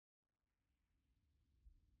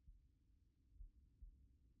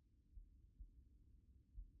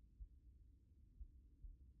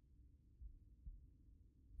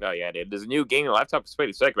Oh yeah, dude. There's a new gaming laptop. It's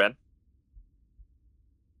pretty sick, man.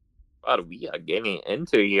 What we are getting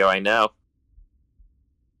into here right now.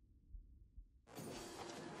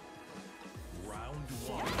 Round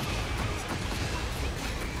one.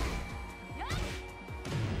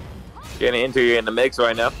 Getting into here in the mix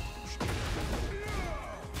right now.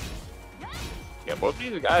 Yeah, both of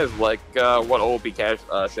these guys like what OP Cash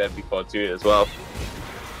said before too as well.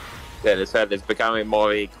 Yeah, this set is becoming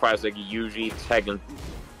more a classic UG Tekken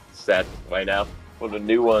set right now for the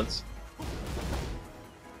new ones.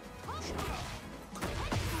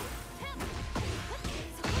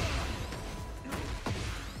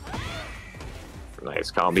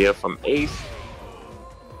 Nice combo from Ace.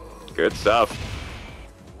 Good stuff.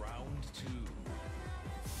 Round two.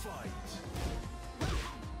 Fight.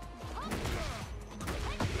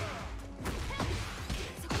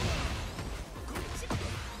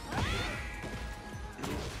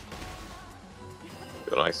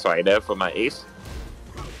 Good nice side there for my Ace.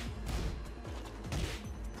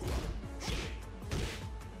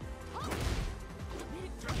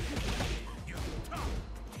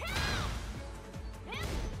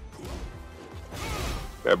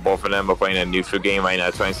 Both of them are playing a neutral game right now,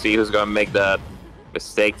 trying to see who's going to make the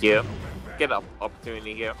mistake here. Get an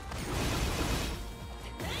opportunity here.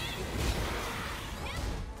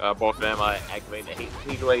 Both of them are activating the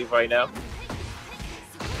heat wave right now.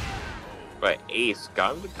 But Ace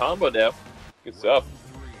got him the combo there. Good stuff.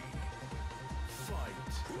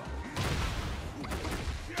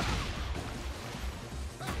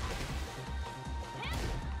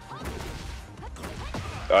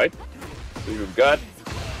 Alright. So we've got.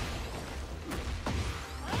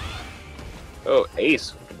 Oh,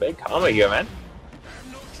 Ace. Big combo here, man.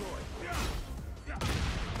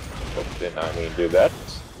 Oops, did not mean to do that.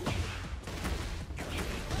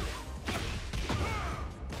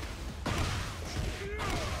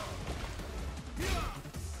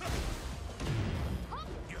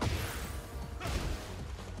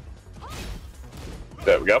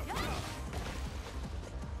 There we go.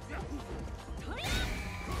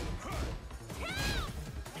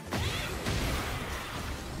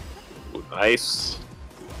 Ooh, nice.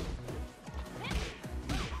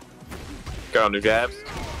 Going to jabs.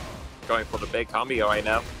 Going for the big combo right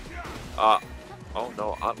now. Oh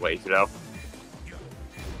no, wait, you know.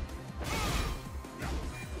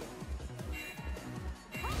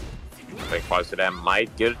 Big FrostyDad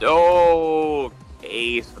might get it. Oh,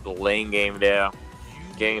 Ace for the lane game there.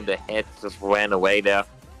 Getting the hit, just ran away there.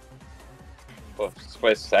 Oh, just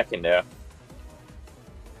for a second there.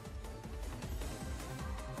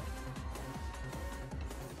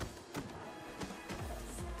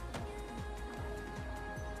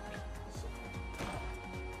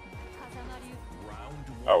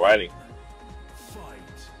 Alrighty.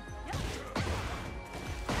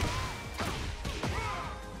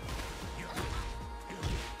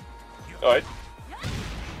 Alright.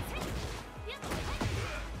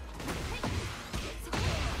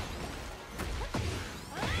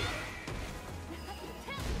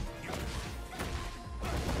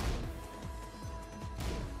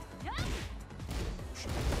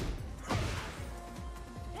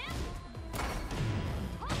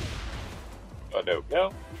 Oh, there we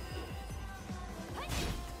go.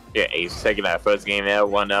 Yeah, Ace taking that first game there,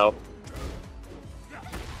 1-0.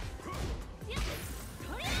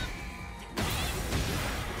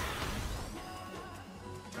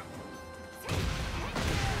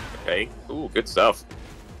 Okay, ooh, good stuff.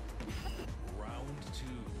 Round two.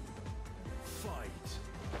 Fight.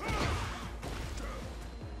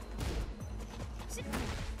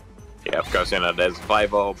 Yeah, of course, you know, there's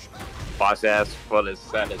 5-0 boss ass for this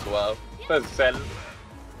set as well. First set,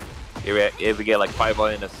 if we get like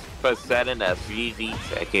 5-0 in the first setting, that's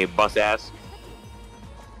GG, aka boss ass.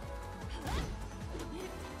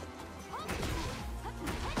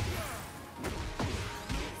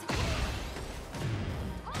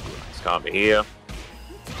 Let's combo here.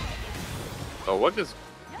 Oh, what just,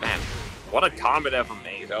 man, what a combo there from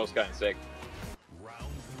Ace. That was kind of sick. Round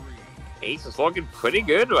three. Ace is looking pretty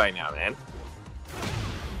good right now, man.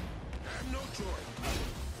 No choice.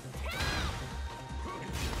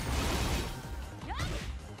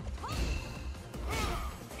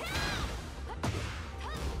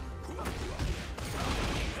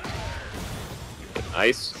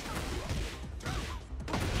 Nice.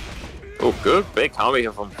 Oh, good. Big combo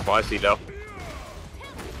here from Frosty, though.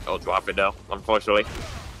 Oh, drop it, though, unfortunately.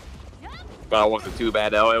 But it wasn't too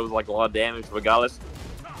bad, though. It was like a lot of damage regardless.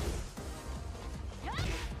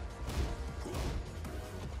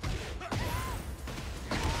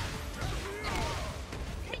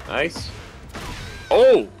 Nice.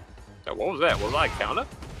 Oh! What was that? Was that a counter?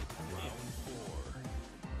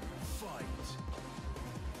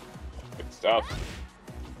 stuff.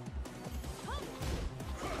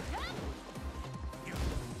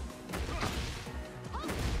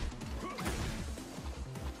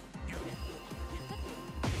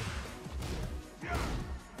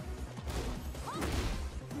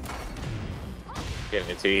 Getting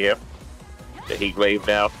into here. The heat wave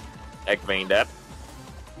now. Activating that.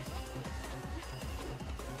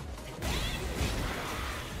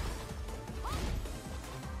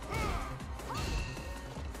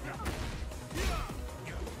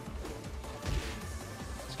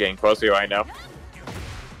 It's getting closer right now.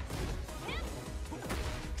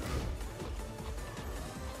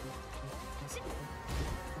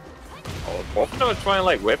 Oh, both of them are trying to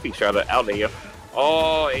like whip each other out of here.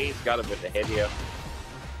 Oh, Ace got him with the head here.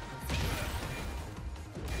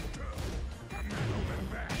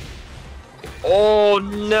 Oh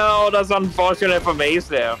no, that's unfortunate for Ace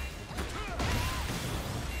there.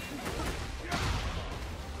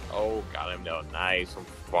 Oh, got him though. Nice.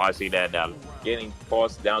 FrostyDad down. Getting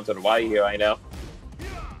forced down to the wire here right now.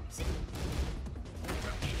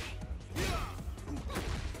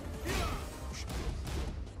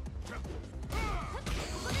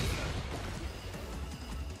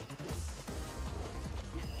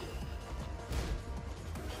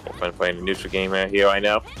 We're playing the neutral game right here right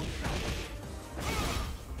now.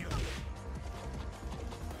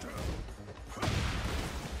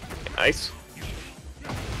 Nice.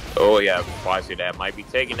 Oh yeah, FrostyDad might be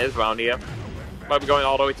taking this round here. Might be going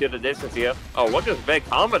all the way to the distance here. Oh, look at this big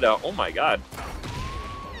combo though. Oh my god.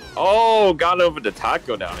 Oh, got over the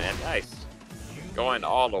taco down, man. Nice. Going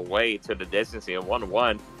all the way to the distance here.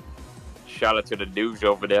 1-1. Shout out to the dudes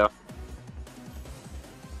over there.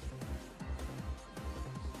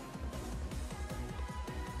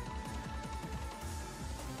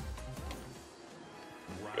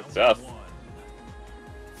 Good stuff.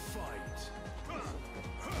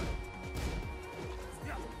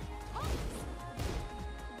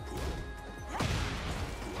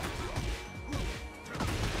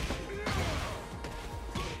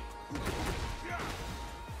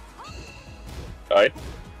 Alright.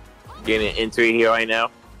 Getting into it here right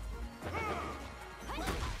now.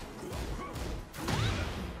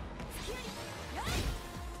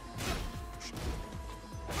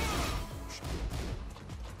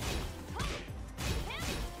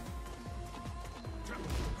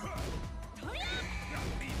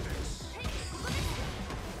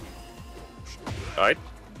 Alright.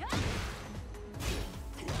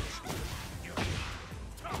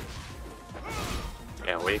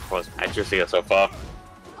 Yeah, waiting for his accuracy here so far.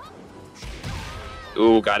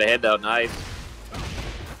 Ooh, got a head though, nice.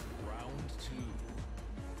 Round 2.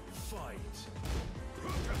 Fight.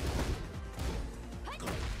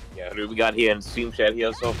 Yeah, who do we got here in Steam Chat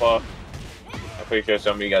here so far? I'm pretty sure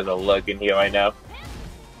some of you guys are looking here right now.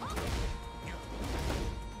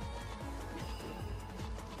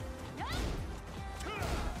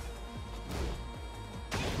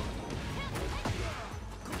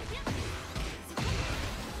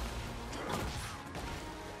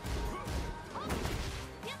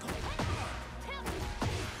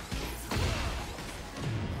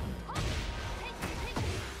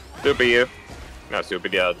 Super you. Not super,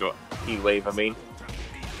 the heat wave, I mean.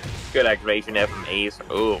 Good activation there from Ace.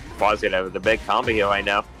 Ooh, FrostyDad with the big combo here right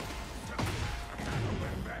now.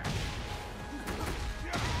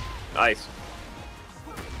 Nice.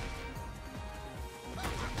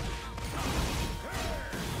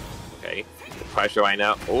 Okay, the pressure right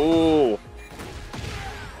now. Ooh.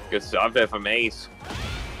 Good stuff there from Ace.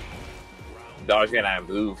 Dodging that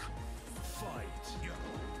move.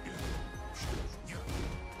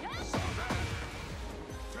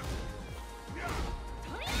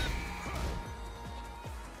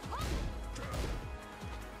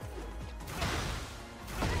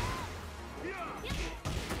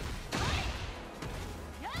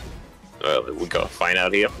 Well, we gotta find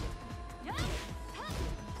out here.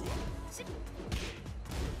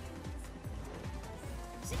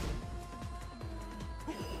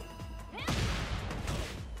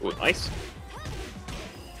 Ooh, nice.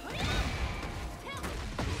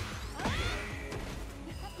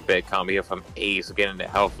 Big combo here from Ace getting the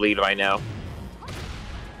health lead right now.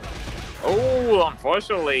 Oh,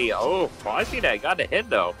 unfortunately. Oh, FrostyDad got a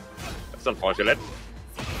hit though. That's unfortunate.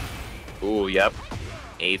 Ooh, yep.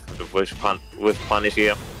 Ace with the punish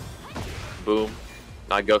here. Boom.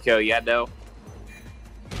 Not go kill yet though.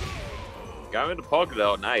 Got him with the poker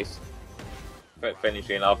though. Nice.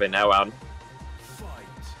 Finishing off in that round.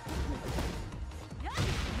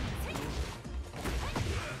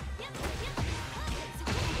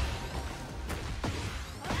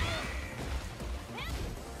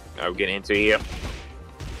 Now we're getting into here.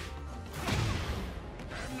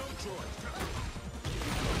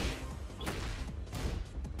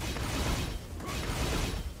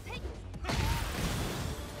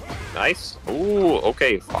 Nice. Ooh,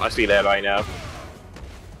 okay. FrostyDad right now.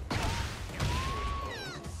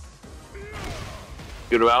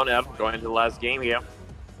 Good round now. Going into the last game here.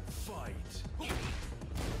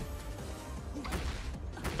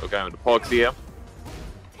 Okay, with the pokes here.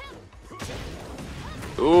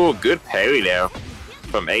 Ooh, good parry there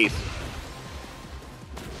from Ace.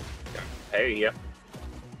 Parry here.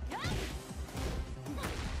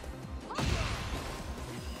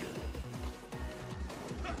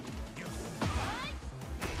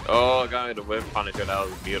 Oh, going with the whip punisher. That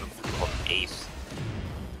was beautiful. Ace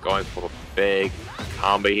going for a big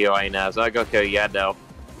combo here right now. So I go kill Yad though.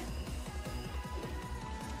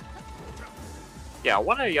 Yeah, I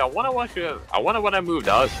wonder what that move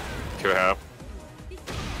does to her.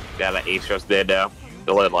 Yeah, that Ace just did there.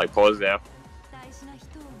 The little like pause there.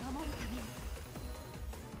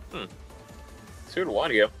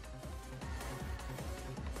 2-1 here.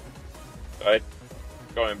 Alright.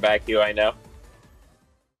 Going back here right now.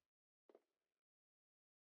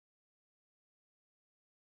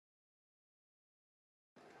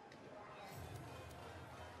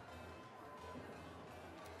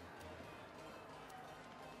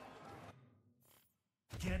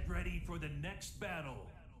 Get ready for the next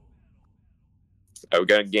battle. We're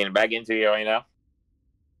gonna get back into here right now.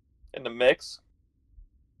 In the mix.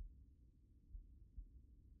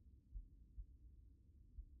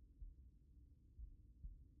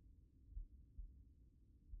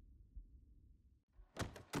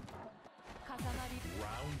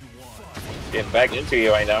 Getting back into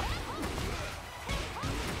you right now.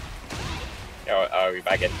 Are we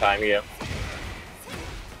back in time here?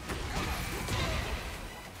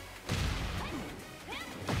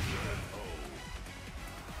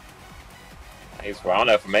 Nice round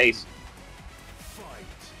up from Ace.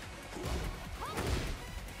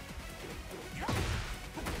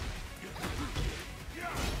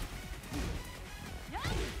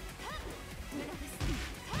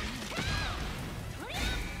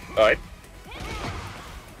 Alright.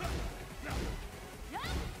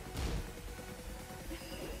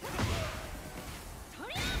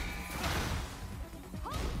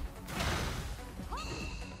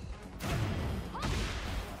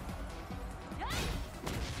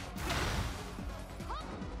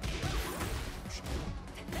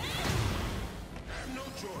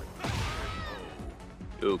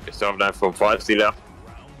 Ooh, good stuff down from FrostyDad.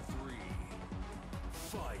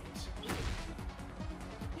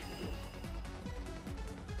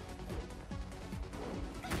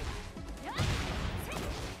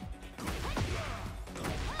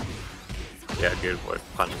 Yeah, good work.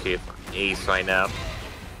 Punch here from Ace right now.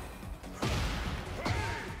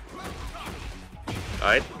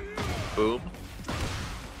 Alright. Boom.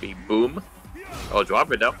 Be boom. Oh,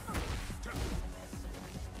 drop it though.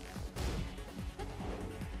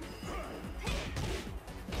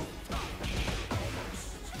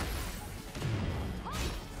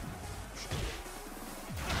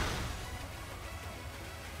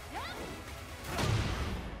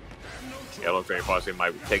 Yeah, it looks very possible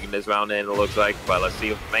might be taking this round in, it looks like. But let's see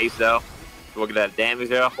if Mace though. Look at that damage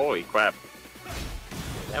there. Holy crap.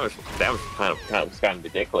 That was kind of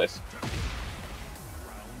ridiculous.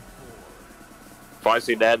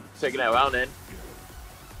 FrostyDad taking that round in.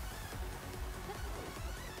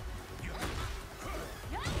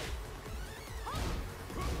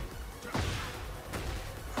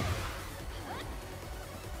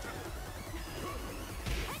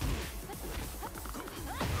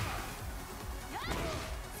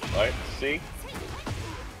 Alright, let's see.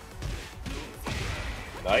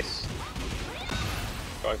 Nice.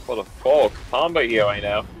 Going for the full combo here right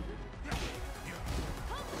now.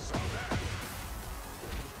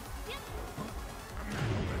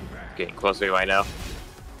 Getting closer right now.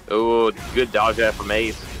 Ooh, good dodge there from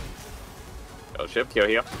Ace. Oh, ship kill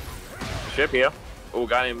here. Ship here. Oh,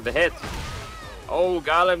 got him the hit. Oh,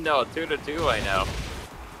 got him no. 2-2 right now.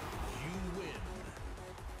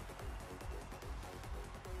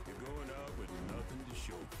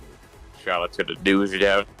 Shout out to the dudes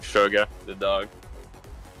down. Sugar, the dog.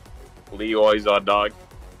 Leroy's our dog.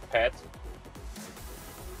 Pet.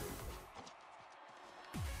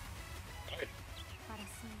 Right.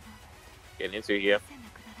 Getting into here.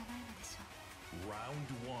 Round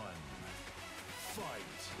one. Fight.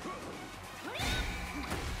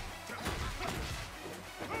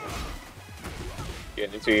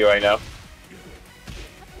 Getting into you right now.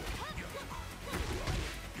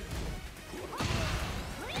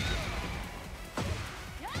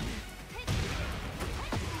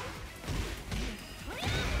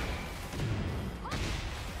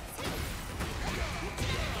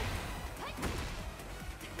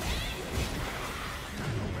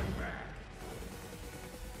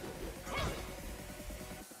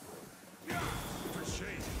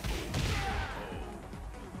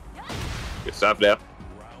 Good stuff there.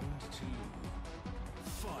 Round 2.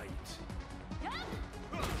 Fight.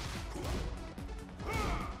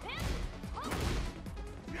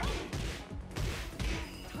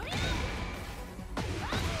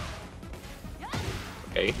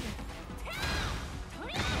 Okay.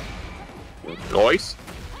 Nice.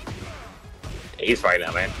 Ace right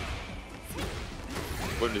now, man.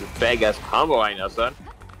 What is this big ass combo right now, son?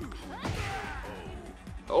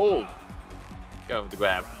 Oh. Go with the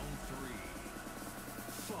grab. Round 3.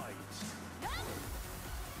 Fight.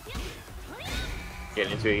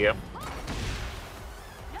 Get into you.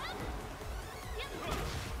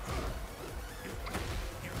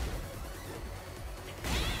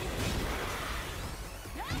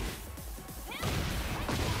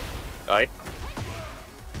 Alright.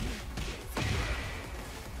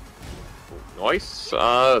 Nice.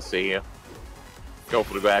 Let's see here. Go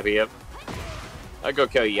for the grab here. I'll go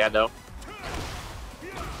kill you, yeah, though.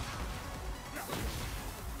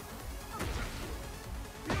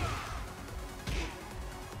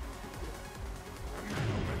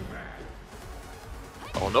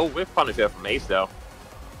 Oh no, whip punish there from Ace, though.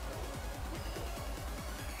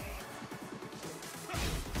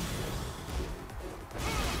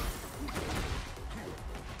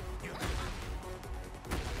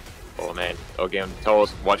 Oh man, oh getting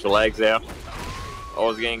toast. Watch the legs there. Oh,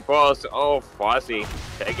 it's getting close. Oh, Frosty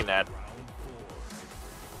taking that. Round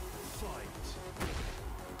 4. Fight.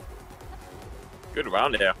 Good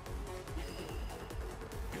round there.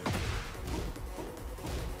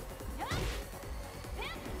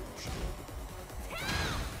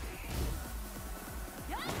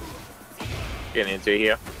 Getting into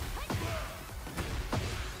here.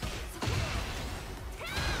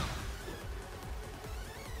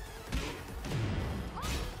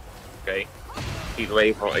 Okay. Heat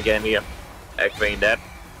wave again here. Activating that.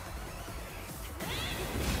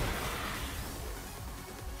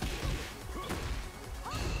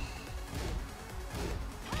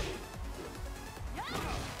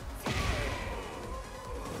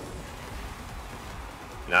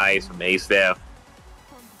 Nice from Ace there.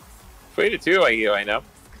 3-2 right here right now.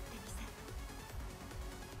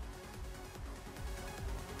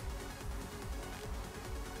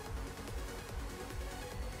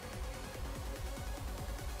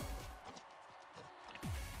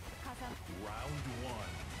 Round 1.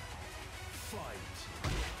 Fight.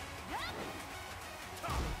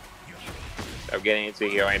 I'm getting into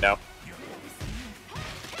here right now.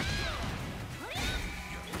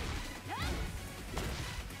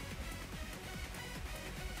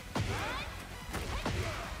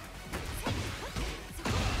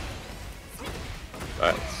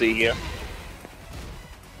 Alright, let's see here.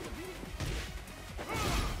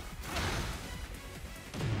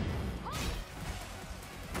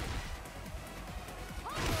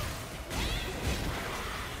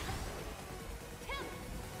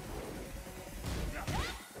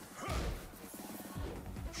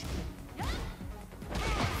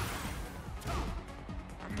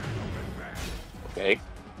 Okay.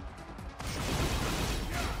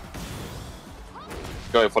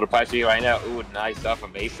 Going for the punch here right now. Ooh, nice stuff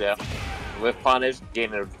from Ace there. With punish,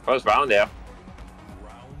 getting the first round there.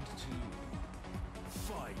 Round 2.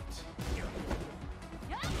 Fight.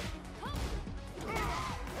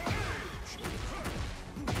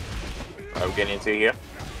 Alright, we're getting into here.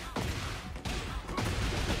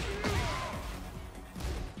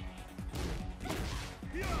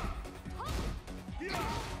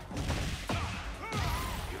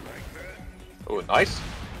 Ooh, nice.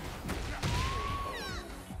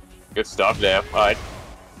 Good stuff there. Alright.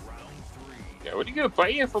 Round 3. Yeah, what are you gonna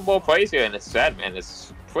play here for more plays here in the set, man?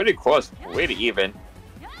 It's pretty close, pretty even.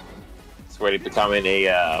 It's really becoming a,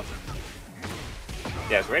 yeah,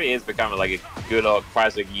 it really is becoming like a good old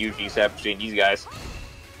classic UG set between these guys.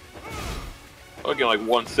 Looking like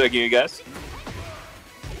 1 second, you guys.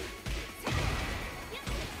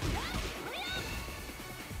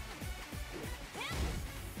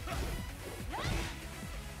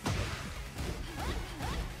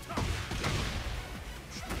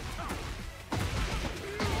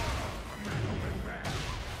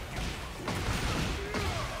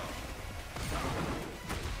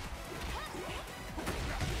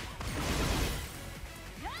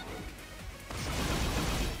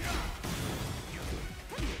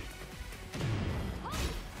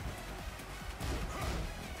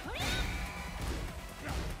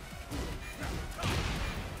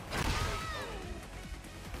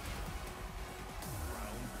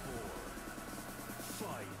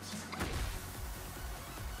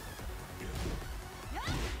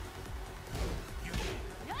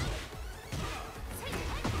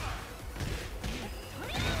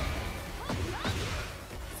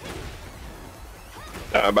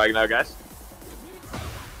 Back now, guys.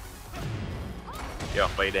 Yo,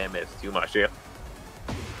 play damage too much here.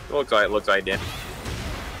 Looks like I did.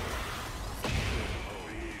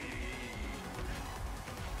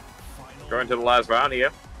 Going to the last round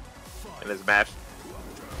here in this match.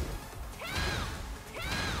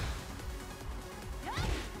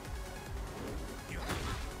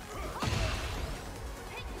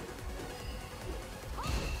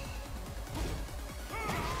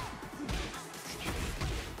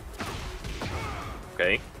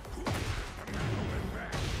 Okay.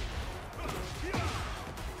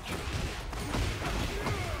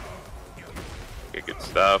 Okay, good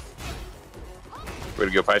stuff. Way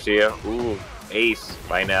to go, fight here. Ooh, ace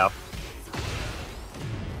by now.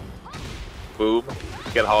 Boom.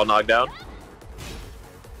 Get Hall knocked down.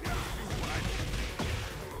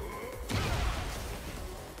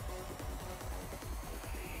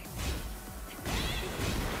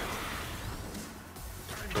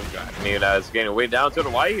 I mean, it's getting way down to the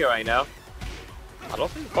wire here right now. I don't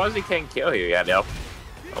think Frosty can kill here yet, no.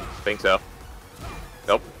 I don't think so.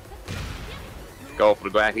 Nope. Go for the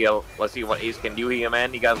grab here. Let's see what Ace can do here,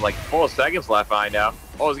 man. He got like 4 seconds left right now.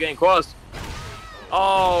 Oh, it's getting close.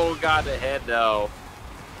 Oh, got the head though.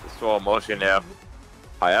 The slow motion there.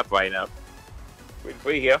 High up right now.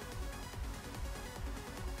 3-3 here.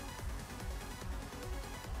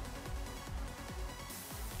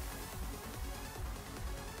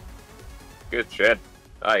 Good shit.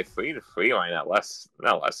 Alright, 3-3 right now.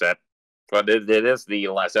 Not last set. But it is the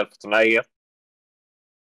last set for tonight here.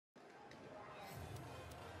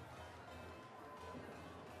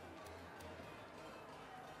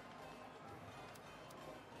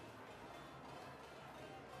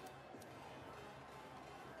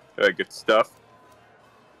 Very good stuff.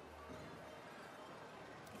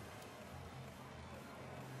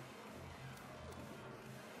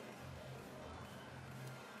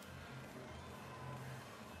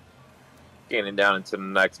 Getting down into the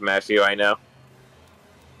next match here right now.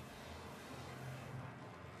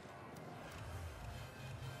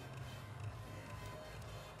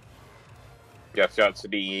 Shout out to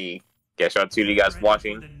the you guys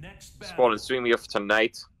watching. Sport and stream here for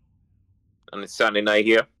tonight on this Sunday night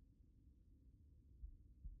here.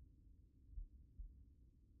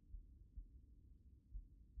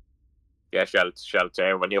 Yeah, shout out to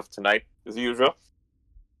everyone here for tonight as usual.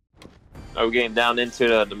 Now we're getting down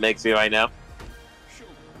into the mix here right now.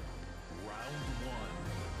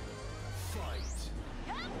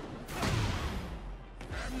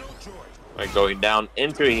 Like going down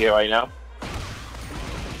into here right now.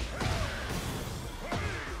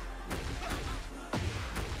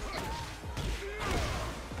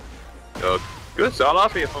 So, good start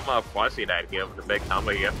off here from FrostyDad here with the big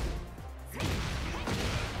combo here.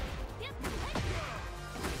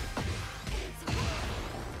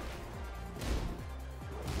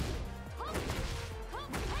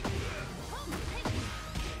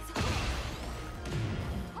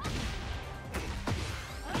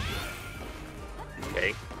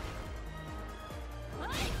 Okay.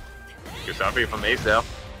 Good stuff here from Ace though.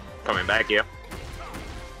 Coming back here.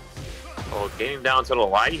 Oh, getting down to the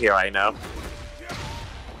line here right now.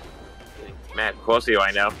 Matt closely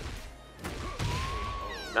right now.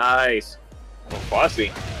 Nice. Oh,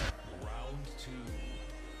 Frosty.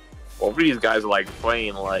 Both of these guys are like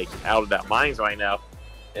playing like out of their minds right now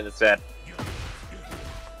in the set.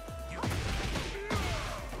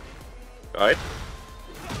 Alright.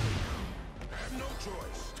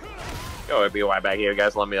 Yo, I'll be right back here,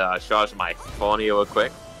 guys. Let me charge my phone here real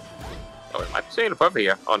quick. Oh, I'm saying it perfect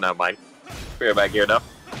here. Oh, never mind. Be right back here now.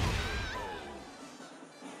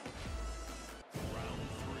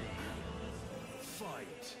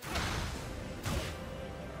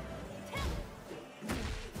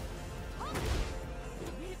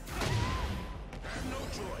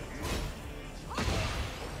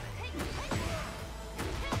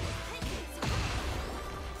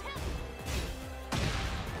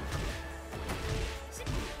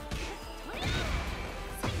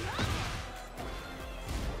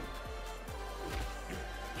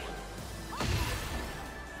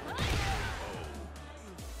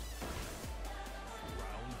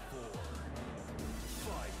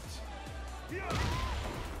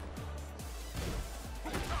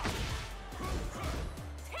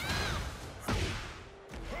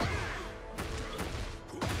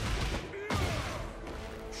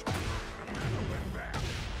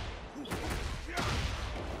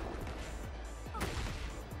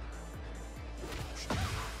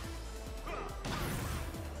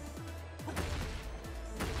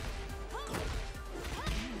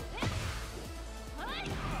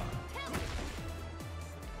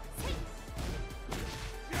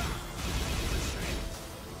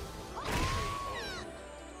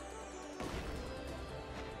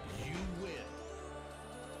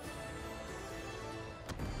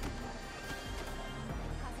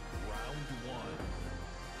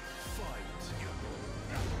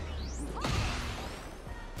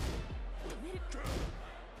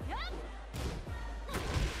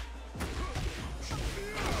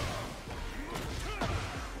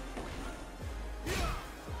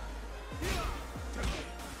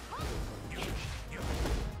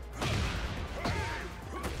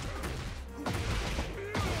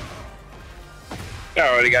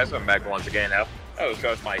 Alrighty guys, I'm back once again now. I was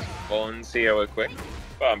just my phones here real quick.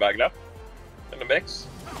 But I'm back now. In the mix.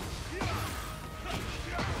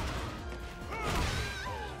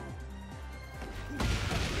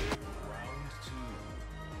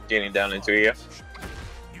 Getting down into here.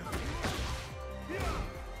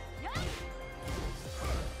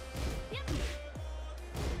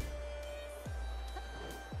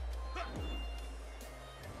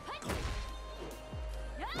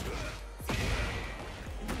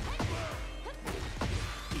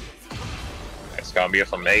 It's gonna be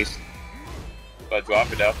from Ace. But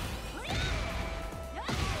drop it up.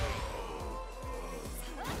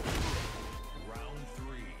 Round 3.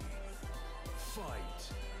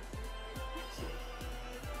 Fight.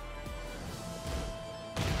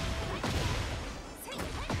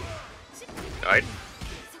 Alright.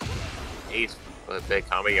 Ace with a big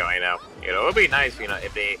combo here right now. You know, it would be nice, you know,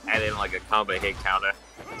 if they add in like a combo hit counter.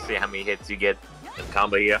 See how many hits you get in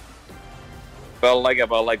combo here. But like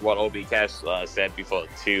about like what OB Cash said before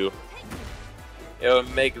too. It would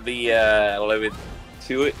make the level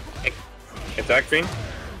 2 extracting,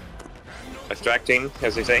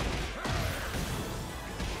 as they say.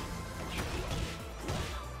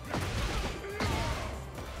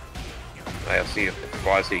 I'll see if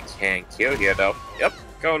Frosty can kill here though. Yep,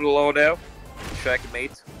 go to low now.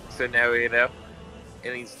 Checkmate scenario now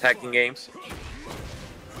in these attacking games.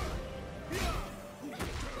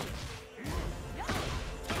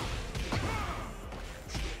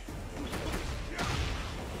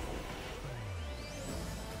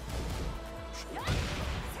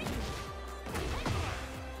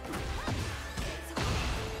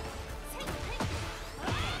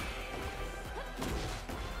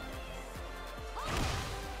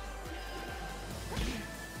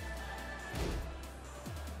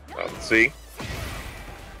 Let's see.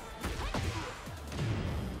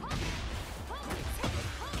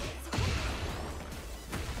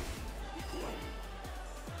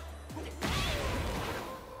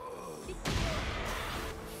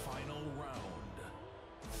 Final round.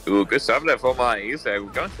 Ooh, good stuff there for my Ace. We're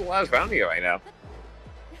going to the last round here right now.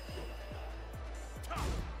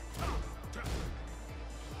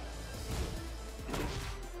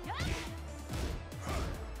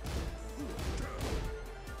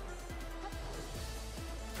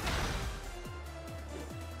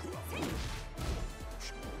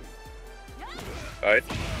 Alright.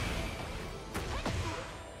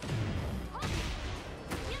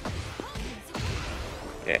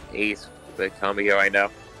 Yeah, Ace, the combo here right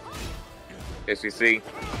now. As you see.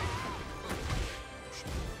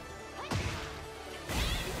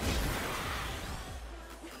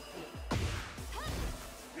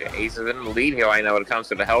 Yeah, Ace is in the lead here right now when it comes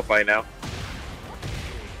to the health right now.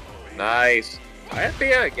 Nice. I have to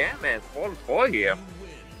hear again, man. 4-4 here.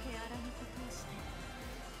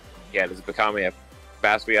 Yeah, this is becoming a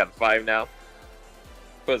fast 3 out of 5 now.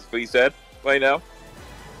 What's we said right now?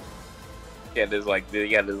 Yeah, this is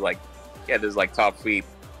like top 3.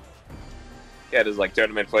 Yeah, this is like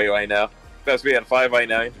tournament play right now. Best 3 out of 5 right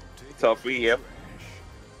now. Top 3 here.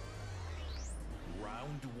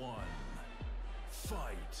 Round 1.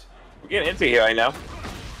 Fight. We're getting into here right now.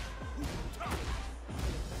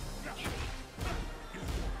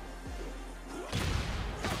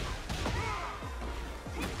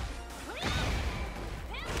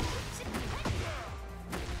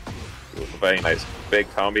 Very nice big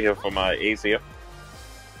combo here from Ace here.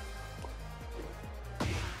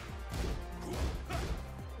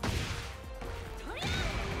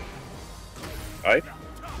 Alright.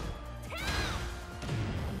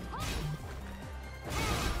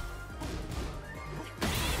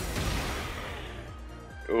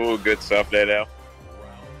 Ooh, good stuff there now.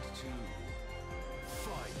 Round 2.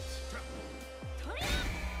 Fight.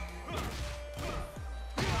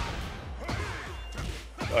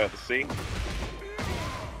 Let's see.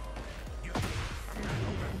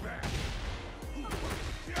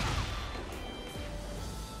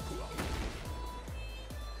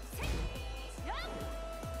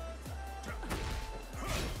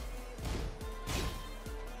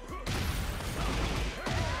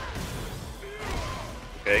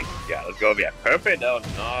 Okay, yeah, let's go. Yeah, perfect. Oh,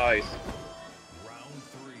 nice. Round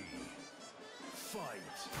 3. Fight.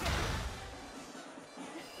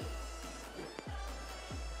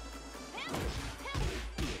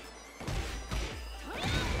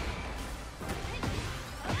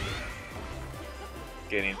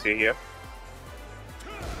 Getting into here.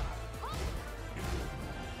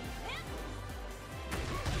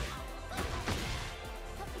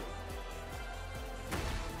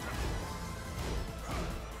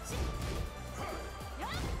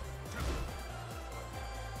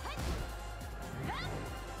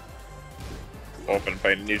 Open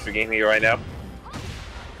playing a neutral game here right now.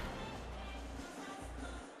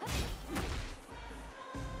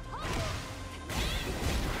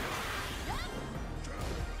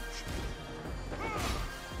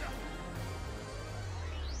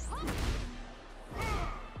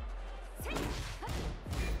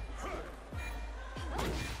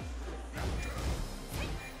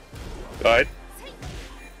 Good.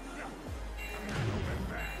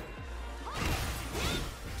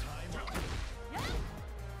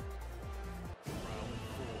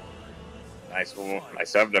 Nice move.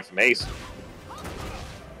 Nice up there from Ace.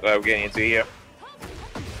 What are we getting into here?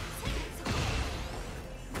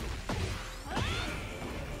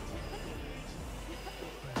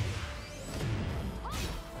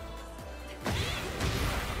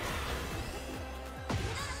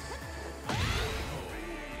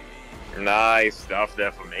 Nice stuff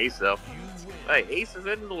there from Ace though. Hey, Ace is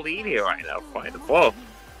in the lead here right now, 5-4.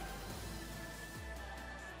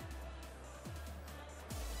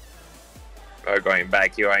 We're going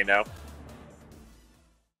back here right now.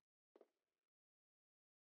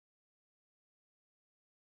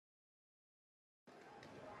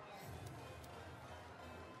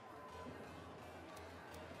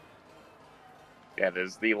 Yeah,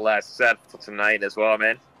 this is the last set for tonight as well,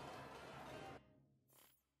 man.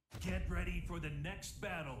 Get ready for the next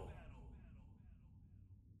battle.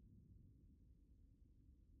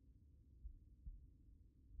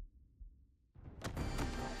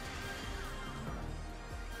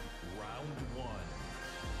 Round 1.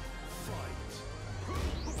 Fight.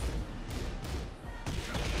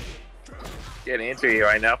 Getting into it here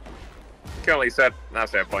right now. Currently set, not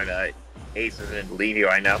set point, Ace is in the lead here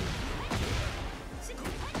right now.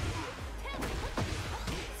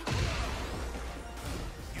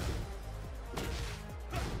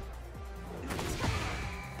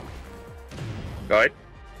 Good.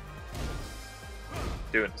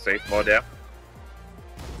 Doing the safe mode there.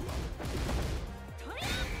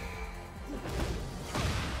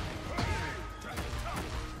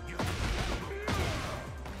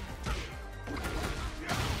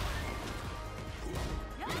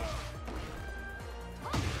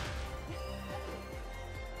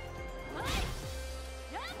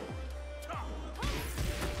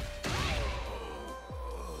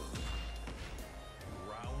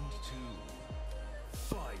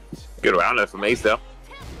 Good round there from Ace though.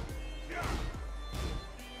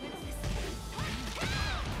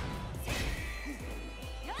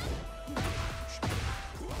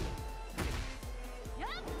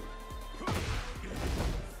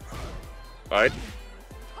 Alright.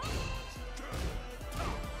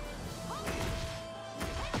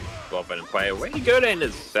 Go up and play. Way good in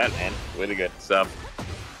this set, man. Really good stuff.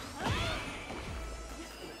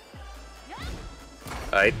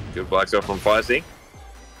 Alright, good blocks up from Frosty.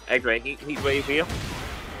 X-Ray, heat wave here.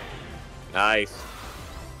 Nice.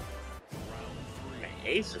 Man,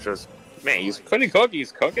 Ace is just, man, he's pretty cook.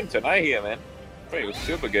 He's cooking tonight here, man. He was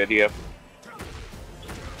super good here.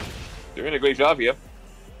 Doing a great job here.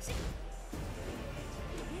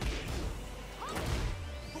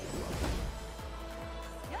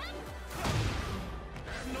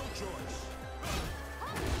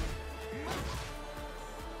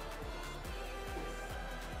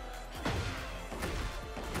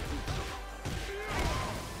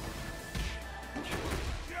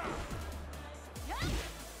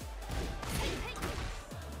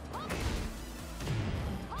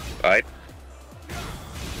 Alright.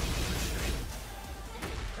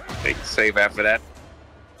 Big save after that.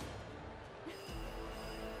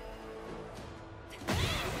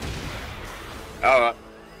 Oh,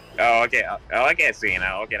 okay. Oh, I can't see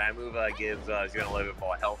now. Okay, that move gives Jun a little bit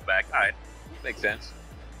more health back. Alright, makes sense.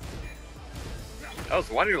 I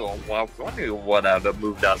was wondering what the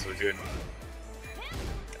move does for Jun.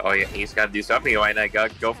 Oh yeah, he's got to do something right now.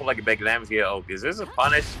 Go for like a big damage here. Oh, is this a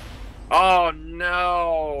punish? Oh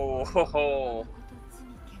no!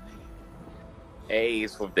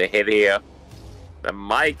 Ace with the hit here. The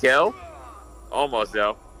might kill. Almost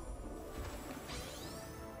though.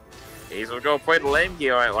 Ace will go play the lame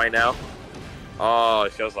gear right now. Oh,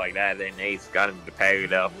 it shows like that. Then Ace got him to parry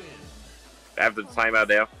though. After the timeout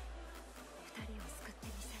there.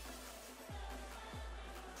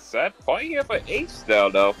 Set point here for Ace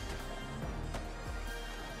though.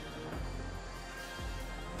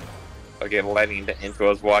 Again, letting the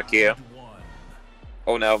intros walk here.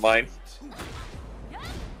 Oh, never mind.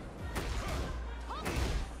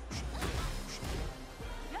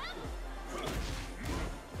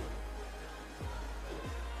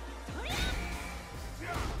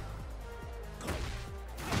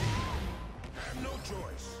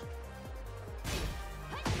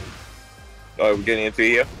 Alright, we're getting into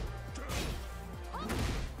here.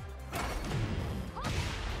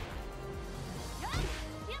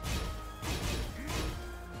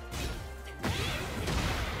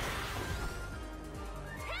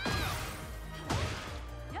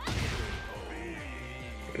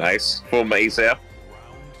 Nice. Full maze there.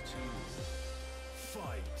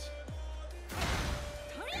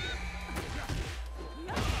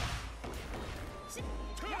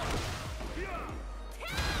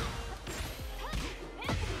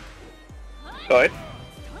 Alright.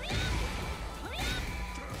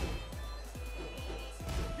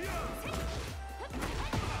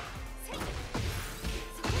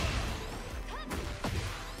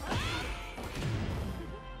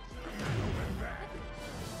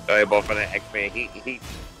 Sorry about for the X-Men heat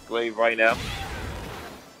wave right now.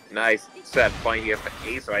 Nice set point here for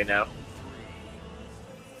Ace right now.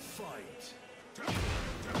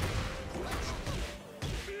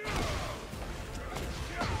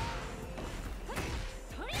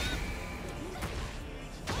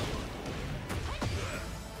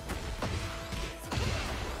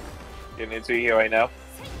 Getting into here right now.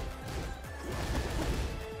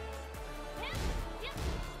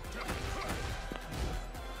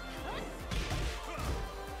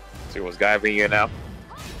 See what's diving here now.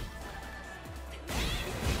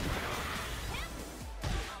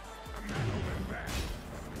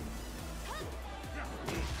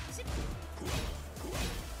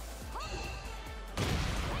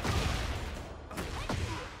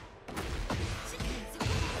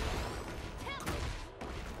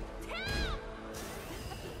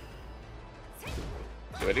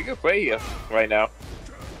 Pretty good play here right now.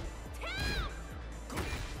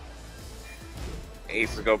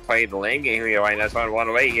 Ace is going to play the lane game here right now. That's why I want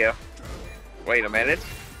to wait here. Wait a minute.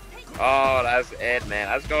 Oh, that's it, man.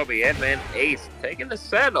 That's going to be it, man. Ace taking the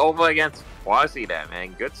set over against FrostyDad,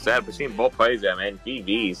 man. Good set between both players there, man.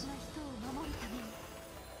 GG's.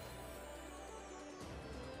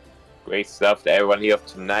 Great stuff to everyone here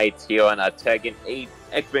tonight here on our Tekken 8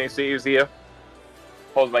 X-Men series here.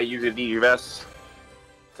 Hosted by user Multiverse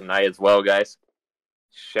tonight as well, guys.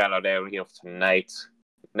 Shout out to everyone here for tonight.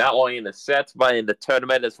 Not only in the sets, but in the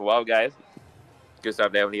tournament as well, guys. Good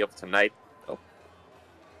stuff to everyone here for tonight. Oh.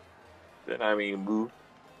 Then I mean move.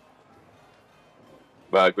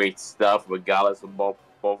 But great stuff regardless of both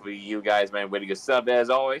of you guys, man. Really good stuff there as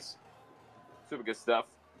always. Super good stuff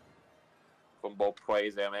from both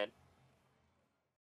players there, man.